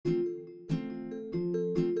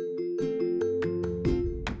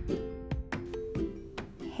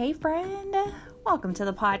Hey friend, welcome to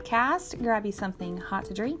the podcast. Grab you something hot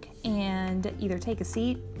to drink and either take a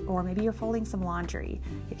seat or maybe you're folding some laundry.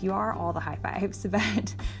 If you are, all the high fives,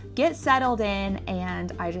 but get settled in,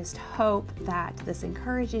 and I just hope that this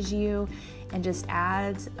encourages you and just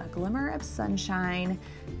adds a glimmer of sunshine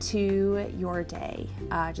to your day.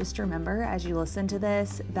 Just remember as you listen to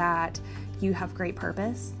this that you have great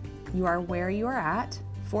purpose. You are where you are at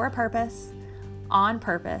for a purpose, on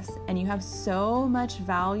purpose, and you have so much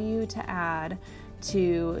value to add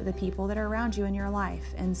to the people that are around you in your life.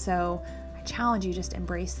 And so I challenge you, just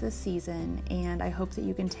embrace this season, and I hope that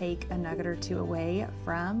you can take a nugget or two away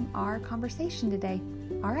from our conversation today.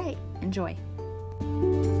 All right, enjoy.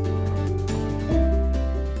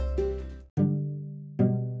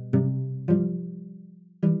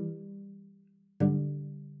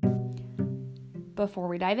 Before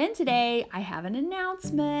we dive in today, I have an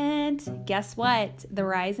announcement. Guess what? The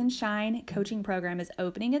Rise and Shine coaching program is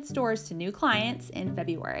opening its doors to new clients in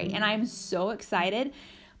February. And I'm so excited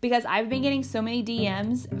because I've been getting so many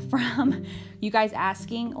DMs from you guys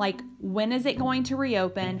asking, like, when is it going to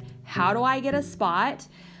reopen? How do I get a spot?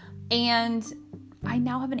 And I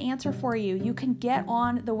now have an answer for you. You can get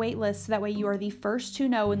on the wait list so that way you are the first to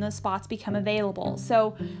know when those spots become available.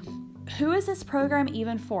 So who is this program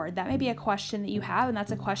even for? That may be a question that you have, and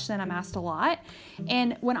that's a question that I'm asked a lot.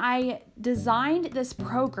 And when I designed this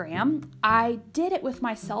program, I did it with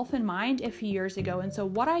myself in mind a few years ago. And so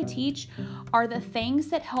what I teach are the things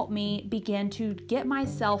that help me begin to get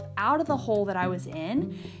myself out of the hole that I was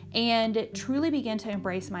in and truly begin to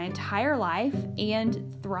embrace my entire life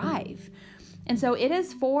and thrive. And so it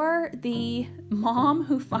is for the mom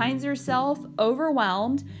who finds herself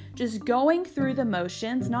overwhelmed, just going through the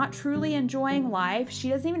motions, not truly enjoying life. She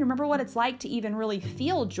doesn't even remember what it's like to even really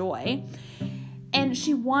feel joy. And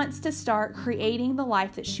she wants to start creating the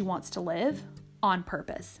life that she wants to live on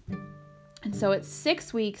purpose. And so it's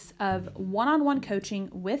 6 weeks of one-on-one coaching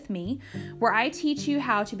with me, where I teach you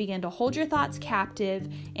how to begin to hold your thoughts captive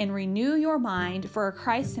and renew your mind for a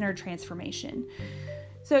Christ-centered transformation.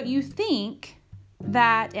 So you think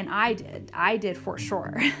that, and I did for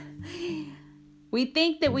sure, we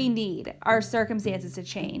think that we need our circumstances to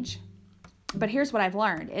change. But here's what I've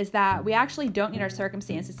learned is that we actually don't need our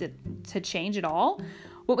circumstances to change at all.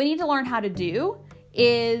 What we need to learn how to do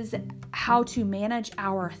is how to manage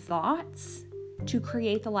our thoughts to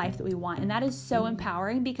create the life that we want. And that is so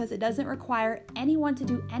empowering because it doesn't require anyone to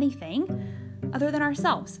do anything other than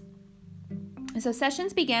ourselves. And so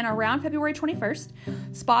sessions begin around February 21st.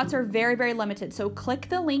 Spots are very, very limited. So click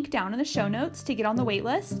the link down in the show notes to get on the wait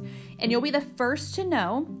list, and you'll be the first to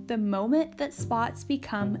know the moment that spots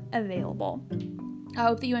become available. I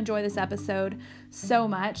hope that you enjoy this episode so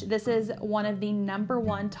much. This is one of the number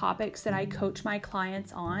one topics that I coach my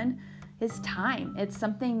clients on is time. It's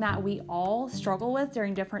something that we all struggle with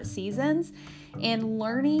during different seasons, and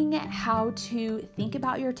learning how to think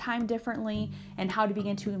about your time differently and how to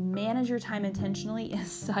begin to manage your time intentionally is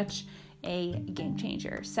such a game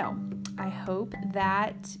changer. So I hope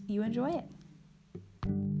that you enjoy it.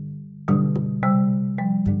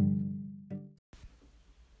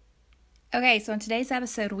 Okay, so in today's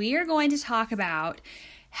episode, we are going to talk about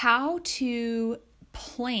how to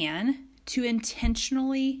plan to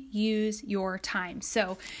intentionally use your time.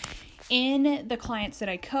 So in the clients that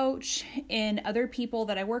I coach, in other people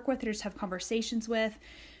that I work with or just have conversations with,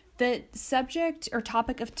 the subject or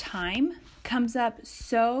topic of time comes up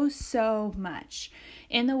so much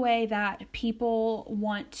in the way that people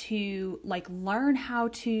want to learn how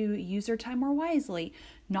to use their time more wisely,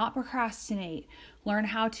 not procrastinate, learn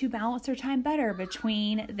how to balance their time better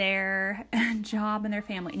between their job and their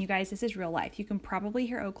family. And you guys, this is real life. You can probably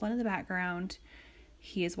hear Oakland in the background.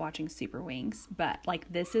 He is watching Super Wings, but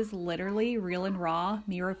this is literally real and raw,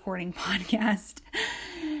 me recording podcast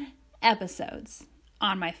episodes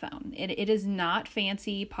on my phone. It is not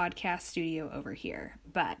fancy podcast studio over here,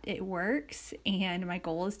 but it works. And my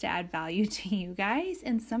goal is to add value to you guys.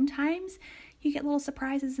 And sometimes you get little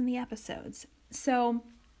surprises in the episodes.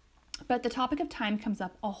 But the topic of time comes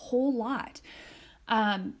up a whole lot.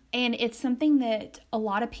 And it's something that a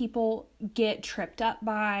lot of people get tripped up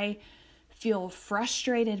by, feel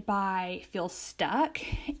frustrated by, feel stuck.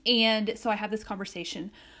 And so I have this conversation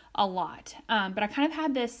a lot. But I kind of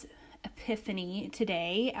had this epiphany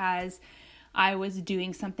today as I was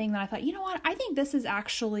doing something that I thought, you know what, I think this is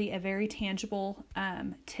actually a very tangible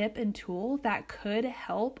tip and tool that could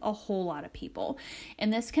help a whole lot of people.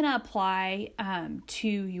 And this can apply to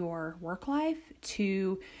your work life,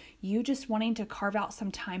 to you just wanting to carve out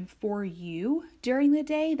some time for you during the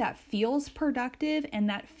day that feels productive and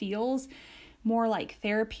that feels more like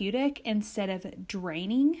therapeutic instead of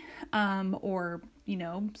draining, or,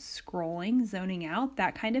 scrolling, zoning out,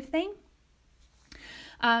 that kind of thing.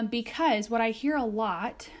 Because what I hear a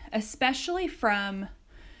lot, especially from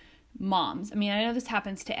moms, I know this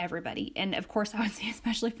happens to everybody. And of course I would say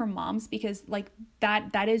especially from moms, because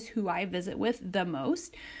that is who I visit with the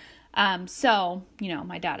most. So,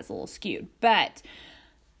 my dad is a little skewed, but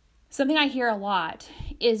something I hear a lot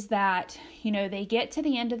is that, they get to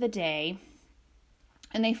the end of the day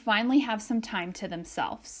and they finally have some time to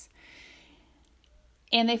themselves.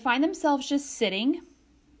 And they find themselves just sitting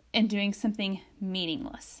and doing something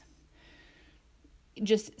meaningless.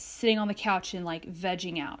 Just sitting on the couch and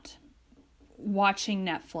vegging out, watching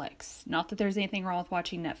Netflix. Not that there's anything wrong with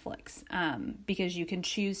watching Netflix, because you can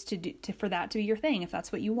choose for that to be your thing if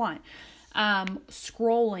that's what you want.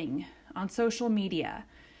 Scrolling on social media.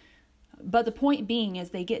 But the point being is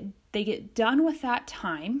they get done with that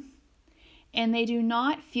time and they do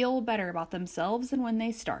not feel better about themselves than when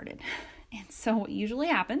they started. And so what usually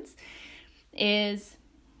happens is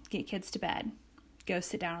get kids to bed, go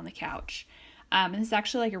sit down on the couch. And this is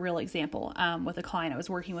actually a real example with a client I was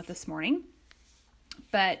working with this morning.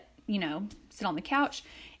 But, sit on the couch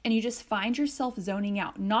and you just find yourself zoning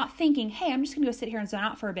out, not thinking, hey, I'm just going to go sit here and zone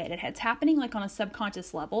out for a bit. It's happening on a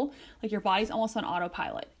subconscious level, your body's almost on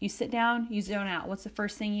autopilot. You sit down, you zone out. What's the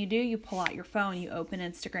first thing you do? You pull out your phone, you open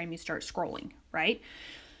Instagram, you start scrolling, right?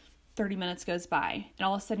 30 minutes goes by and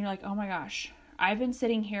all of a sudden you're like, oh my gosh, I've been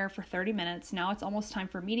sitting here for 30 minutes. Now it's almost time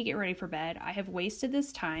for me to get ready for bed. I have wasted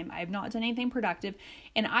this time. I have not done anything productive,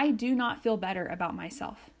 and I do not feel better about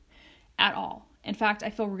myself at all. In fact, I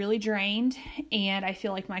feel really drained and I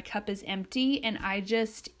feel like my cup is empty and I'm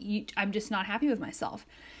just not happy with myself.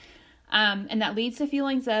 And that leads to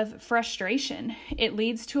feelings of frustration. It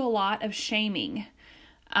leads to a lot of shaming.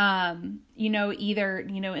 Either,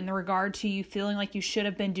 in the regard to you feeling like you should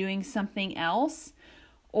have been doing something else,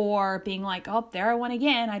 or being like, oh, there I went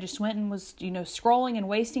again. I just went and was, scrolling and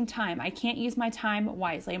wasting time. I can't use my time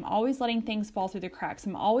wisely. I'm always letting things fall through the cracks.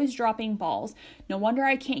 I'm always dropping balls. No wonder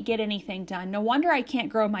I can't get anything done. No wonder I can't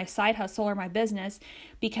grow my side hustle or my business,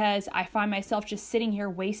 because I find myself just sitting here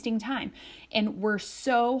wasting time. And we're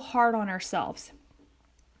so hard on ourselves.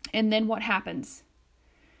 And then what happens?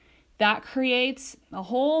 That creates a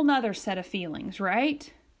whole nother set of feelings, right?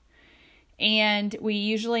 And we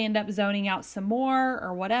usually end up zoning out some more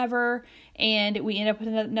or whatever, and we end up with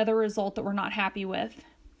another result that we're not happy with.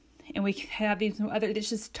 And we have it's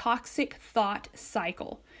just toxic thought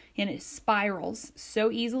cycle, and it spirals so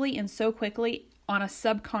easily and so quickly on a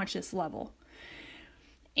subconscious level.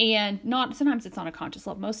 And sometimes it's on a conscious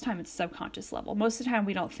level. Most of the time it's subconscious level. Most of the time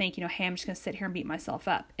we don't think, hey, I'm just going to sit here and beat myself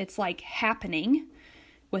up. It's happening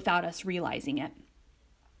without us realizing it.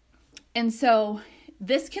 And so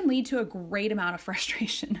this can lead to a great amount of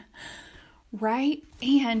frustration, right?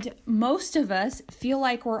 And most of us feel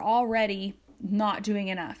like we're already not doing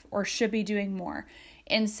enough or should be doing more.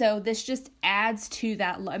 And so this just adds to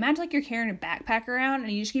that. Imagine you're carrying a backpack around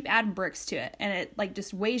and you just keep adding bricks to it. And it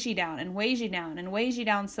just weighs you down and weighs you down and weighs you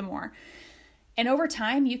down some more. And over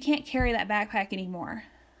time, you can't carry that backpack anymore,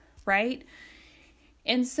 right?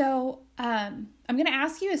 And so I'm going to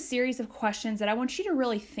ask you a series of questions that I want you to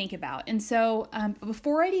really think about. And so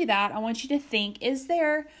before I do that, I want you to think, is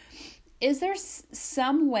there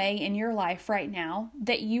some way in your life right now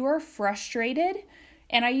that you are frustrated?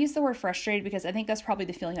 And I use the word frustrated because I think that's probably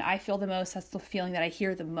the feeling that I feel the most. That's the feeling that I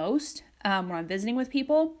hear the most when I'm visiting with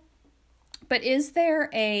people. But is there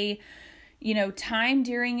a, time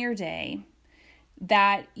during your day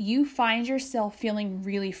that you find yourself feeling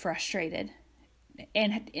really frustrated?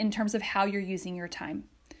 And in terms of how you're using your time.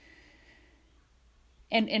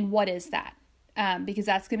 And what is that? Because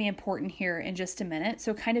that's going to be important here in just a minute.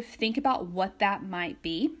 So kind of think about what that might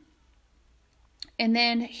be. And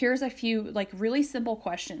then here's a few really simple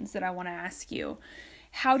questions that I want to ask you.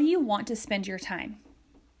 How do you want to spend your time?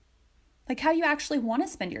 How do you actually want to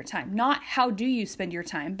spend your time? Not how do you spend your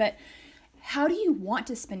time, but how do you want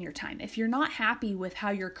to spend your time? If you're not happy with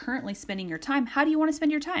how you're currently spending your time, how do you want to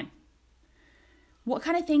spend your time? What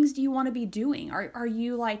kind of things do you want to be doing? Are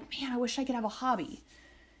you man, I wish I could have a hobby?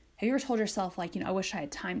 Have you ever told yourself I wish I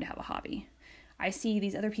had time to have a hobby? I see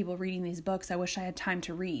these other people reading these books. I wish I had time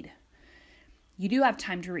to read. You do have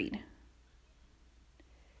time to read.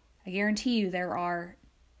 I guarantee you there are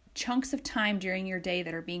chunks of time during your day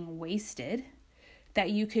that are being wasted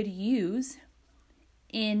that you could use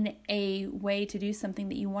in a way to do something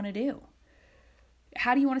that you want to do.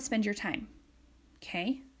 How do you want to spend your time?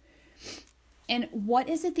 Okay. And what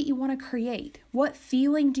is it that you want to create? What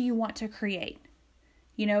feeling do you want to create?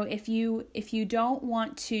 If you don't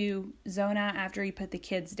want to zone out after you put the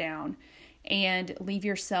kids down and leave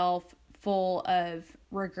yourself full of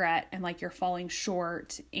regret and like you're falling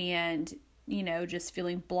short and, just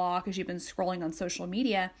feeling blah because you've been scrolling on social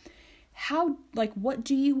media, what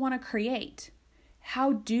do you want to create?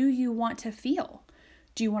 How do you want to feel?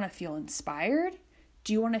 Do you want to feel inspired?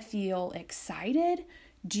 Do you want to feel excited?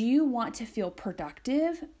 Do you want to feel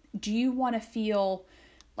productive? Do you want to feel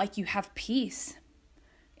like you have peace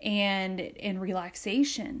and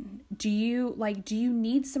relaxation? Do you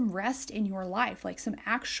need some rest in your life, like some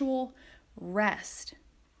actual rest?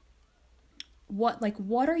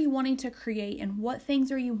 What are you wanting to create, and what things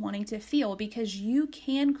are you wanting to feel? Because you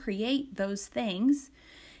can create those things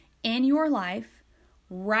in your life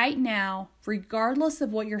right now, regardless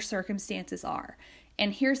of what your circumstances are.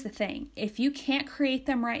 And here's the thing, if you can't create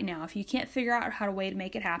them right now, if you can't figure out how to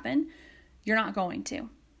make it happen, you're not going to.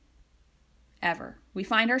 Ever. We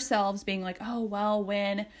find ourselves being like, oh, well,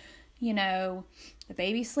 when, the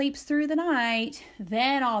baby sleeps through the night,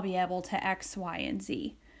 then I'll be able to X, Y, and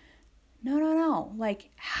Z. No.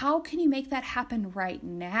 How can you make that happen right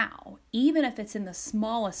now? Even if it's in the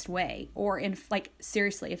smallest way, or in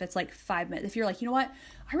seriously, if it's 5 minutes, if you're like, you know what,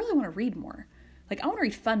 I really want to read more. I want to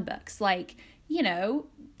read fun books,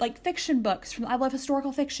 fiction books I love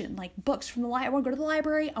historical fiction, books from the library. I want to go to the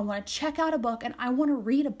library. I want to check out a book and I want to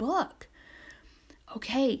read a book.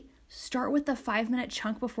 Okay. Start with the 5-minute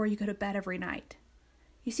chunk before you go to bed every night.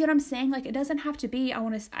 You see what I'm saying? It doesn't have to be, I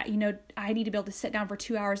need to be able to sit down for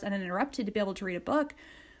 2 hours uninterrupted to be able to read a book.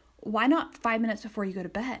 Why not 5 minutes before you go to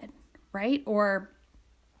bed, right? Or,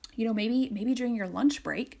 maybe during your lunch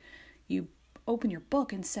break, you open your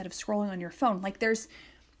book instead of scrolling on your phone.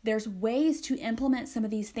 There's ways to implement some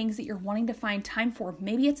of these things that you're wanting to find time for.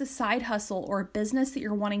 Maybe it's a side hustle or a business that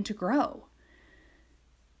you're wanting to grow.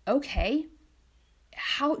 Okay.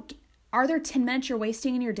 Are there 10 minutes you're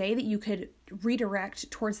wasting in your day that you could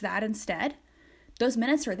redirect towards that instead? Those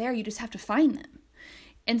minutes are there. You just have to find them.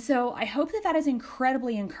 And so I hope that is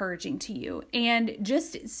incredibly encouraging to you. And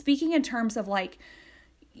just speaking in terms of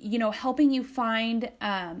helping you find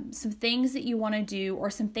some things that you want to do, or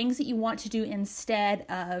some things that you want to do instead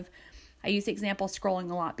of, I use the example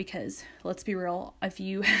scrolling a lot because, let's be real, if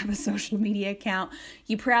you have a social media account,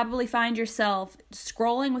 you probably find yourself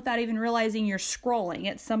scrolling without even realizing you're scrolling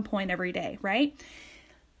at some point every day, right?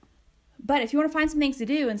 But if you want to find some things to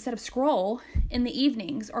do instead of scroll in the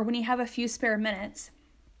evenings, or when you have a few spare minutes,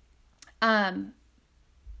 think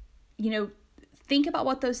about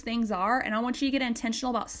what those things are, and I want you to get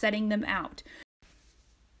intentional about setting them out.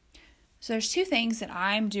 So there's 2 things that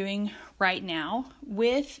I'm doing right now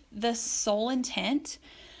with the sole intent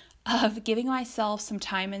of giving myself some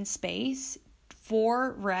time and space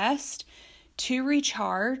for rest, to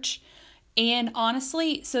recharge, and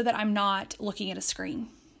honestly, so that I'm not looking at a screen.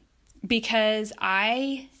 Because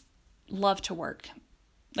I love to work.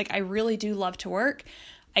 I really do love to work.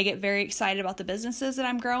 I get very excited about the businesses that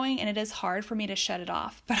I'm growing, and it is hard for me to shut it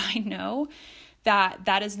off. But I know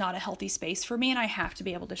that is not a healthy space for me, and I have to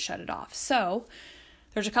be able to shut it off. So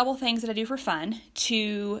there's a couple things that I do for fun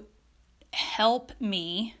to help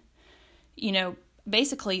me,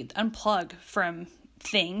 basically unplug from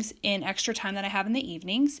things in extra time that I have in the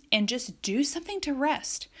evenings and just do something to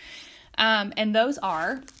rest. And those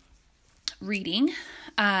are reading.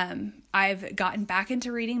 I've gotten back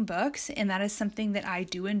into reading books, and that is something that I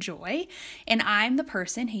do enjoy. And I'm the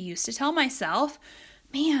person who used to tell myself,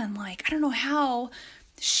 man, I don't know how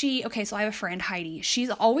so I have a friend, Heidi. She's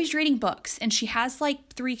always reading books, and she has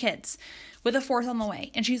 3 kids with a 4th on the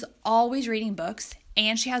way. And she's always reading books,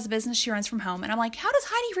 and she has a business she runs from home. And I'm like, how does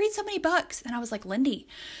Heidi read so many books? And I was like, Lindy,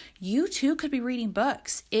 you too could be reading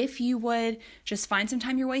books if you would just find some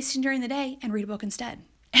time you're wasting during the day and read a book instead.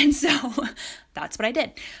 And so that's what I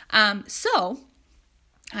did. So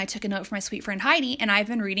I took a note from my sweet friend Heidi, and I've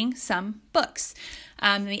been reading some books.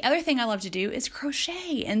 The other thing I love to do is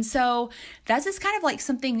crochet. And so that's just kind of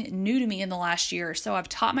something new to me in the last year. So I've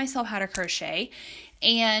taught myself how to crochet,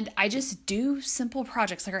 and I just do simple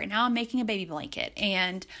projects. Right now I'm making a baby blanket,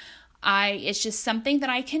 and it's just something that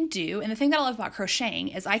I can do. And the thing that I love about crocheting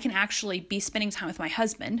is I can actually be spending time with my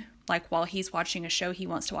husband, while he's watching a show he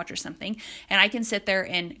wants to watch or something, and I can sit there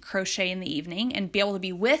and crochet in the evening and be able to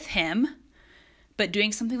be with him, but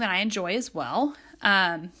doing something that I enjoy as well,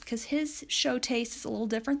 because his show taste is a little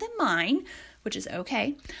different than mine, which is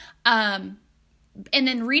okay. And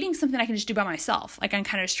then reading something I can just do by myself. I can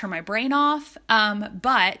kind of just turn my brain off.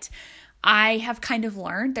 But I have kind of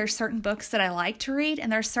learned there's certain books that I like to read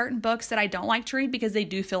and there's certain books that I don't like to read because they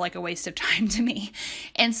do feel like a waste of time to me.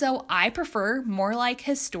 And so I prefer more like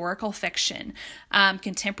historical fiction.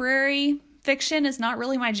 Contemporary fiction is not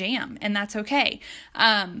really my jam, and that's okay.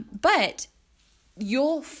 But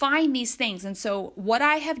you'll find these things. And so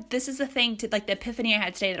this is the thing to like the epiphany I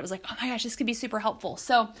had today that I was like, oh my gosh, this could be super helpful.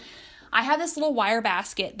 So I have this little wire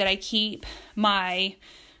basket that I keep my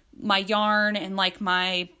yarn and like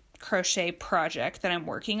my crochet project that I'm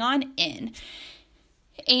working on in.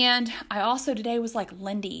 And I also today was like,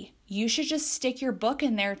 Lindy, you should just stick your book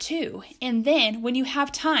in there too. And then when you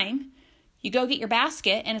have time, you go get your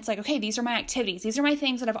basket and it's like, okay, these are my activities. These are my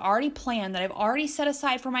things that I've already planned, that I've already set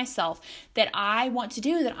aside for myself, that I want to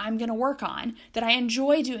do, that I'm going to work on, that I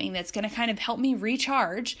enjoy doing, that's going to kind of help me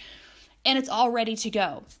recharge. And it's all ready to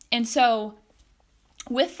go. And so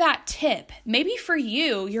with that tip, maybe for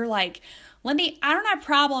you, you're like, Lindy, I don't have a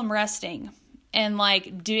problem resting and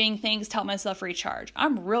like doing things to help myself recharge.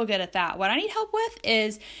 I'm real good at that. What I need help with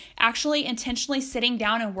is actually intentionally sitting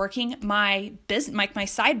down and working my business, like my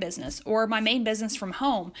side business or my main business from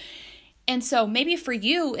home. And so maybe for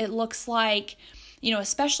you, it looks like,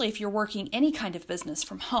 especially if you're working any kind of business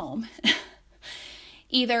from home,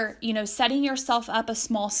 either, setting yourself up a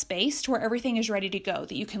small space to where everything is ready to go,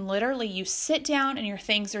 that you can you sit down and your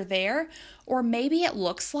things are there. Or maybe it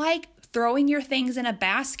looks like throwing your things in a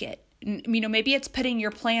basket. Maybe it's putting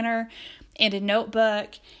your planner and a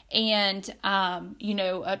notebook and,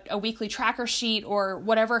 a weekly tracker sheet or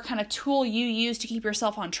whatever kind of tool you use to keep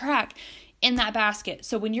yourself on track in that basket.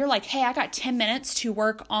 So when you're like, hey, I got 10 minutes to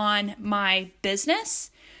work on my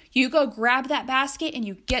business, you go grab that basket and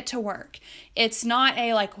you get to work. It's not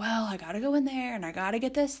a like, well, I got to go in there and I got to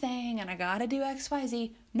get this thing and I got to do X, Y,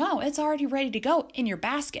 Z. No, it's already ready to go in your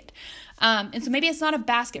basket. And so maybe it's not a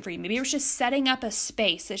basket for you. Maybe it's just setting up a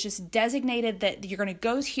space that's just designated that you're going to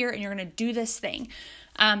go here and you're going to do this thing.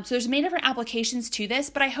 So there's many different applications to this,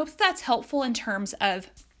 but I hope that's helpful in terms of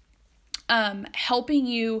helping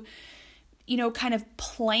you, kind of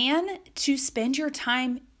plan to spend your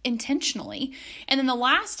time intentionally. And then the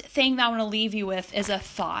last thing that I want to leave you with is a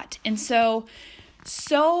thought. And so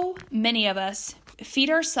many of us feed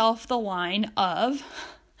ourselves the line of,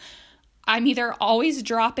 I'm either always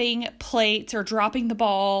dropping plates or dropping the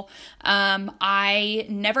ball. I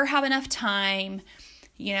never have enough time.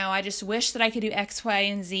 I just wish that I could do X, Y,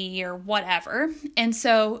 and Z or whatever. And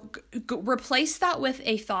so replace that with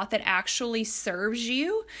a thought that actually serves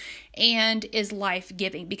you and is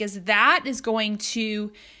life-giving, because that is going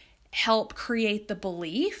to help create the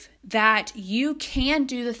belief that you can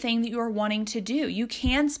do the thing that you are wanting to do. You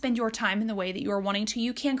can spend your time in the way that you are wanting to.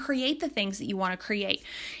 You can create the things that you want to create.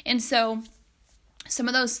 And so some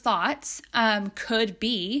of those thoughts could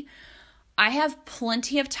be, I have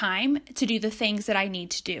plenty of time to do the things that I need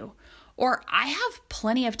to do. Or I have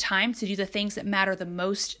plenty of time to do the things that matter the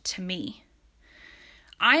most to me.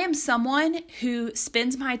 I am someone who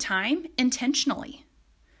spends my time intentionally.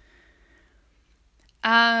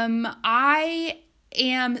 I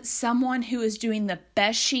am someone who is doing the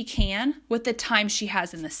best she can with the time she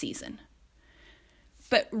has in the season.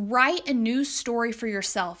 But write a new story for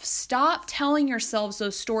yourself. Stop telling yourselves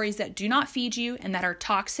those stories that do not feed you and that are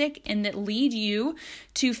toxic and that lead you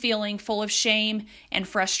to feeling full of shame and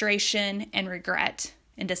frustration and regret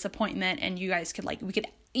and disappointment. And you guys we could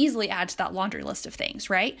easily add to that laundry list of things,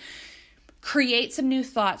 right? Create some new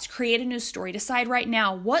thoughts, create a new story. Decide right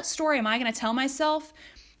now, what story am I going to tell myself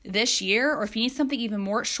this year? Or if you need something even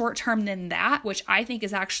more short-term than that, which I think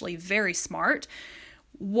is actually very smart,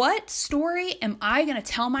 what story am I going to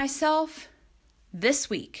tell myself this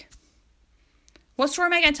week? What story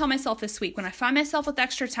am I going to tell myself this week when I find myself with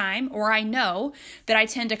extra time, or I know that I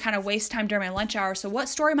tend to kind of waste time during my lunch hour? So what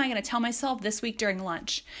story am I going to tell myself this week during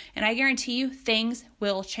lunch? And I guarantee you things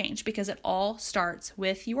will change, because it all starts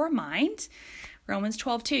with your mind. Romans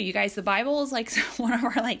 12:2. You guys, the Bible is like one of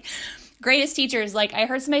our greatest teachers. I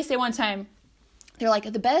heard somebody say one time, they're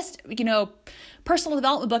like, the best, personal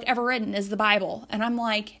development book ever written is the Bible. And I'm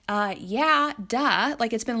like, yeah, duh.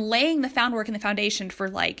 It's been laying the groundwork and the foundation for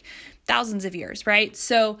thousands of years, right?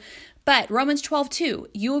 So, but Romans 12:2,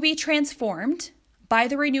 you will be transformed by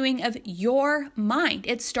the renewing of your mind.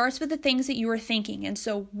 It starts with the things that you are thinking. And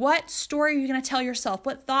so what story are you going to tell yourself?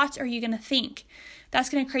 What thoughts are you going to think? That's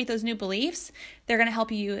going to create those new beliefs. They're going to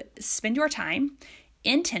help you spend your time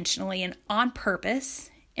intentionally and on purpose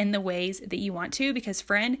in the ways that you want to, because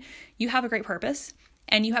friend, you have a great purpose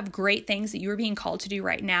and you have great things that you are being called to do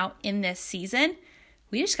right now in this season.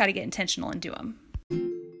 We just got to get intentional and do them.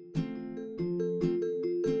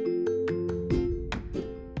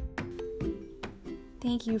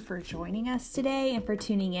 Thank you for joining us today and for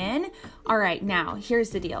tuning in. All right, now here's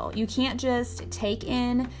the deal. You can't just take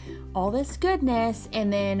in all this goodness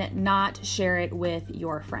and then not share it with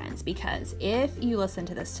your friends, because if you listen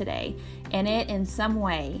to this today and it in some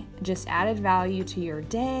way just added value to your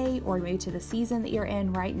day or maybe to the season that you're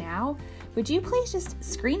in right now, would you please just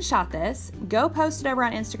screenshot this, go post it over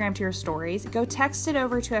on Instagram to your stories, go text it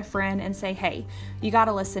over to a friend and say, hey, you got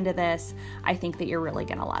to listen to this. I think that you're really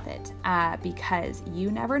going to love it, because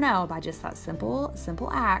you never know, by just that simple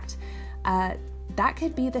act, that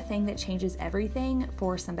could be the thing that changes everything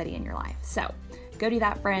for somebody in your life. So go do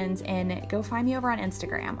that, friends, and go find me over on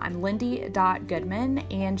Instagram. I'm Lindy.Goodman,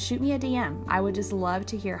 and shoot me a DM. I would just love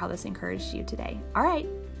to hear how this encouraged you today. All right,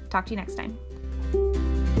 talk to you next time.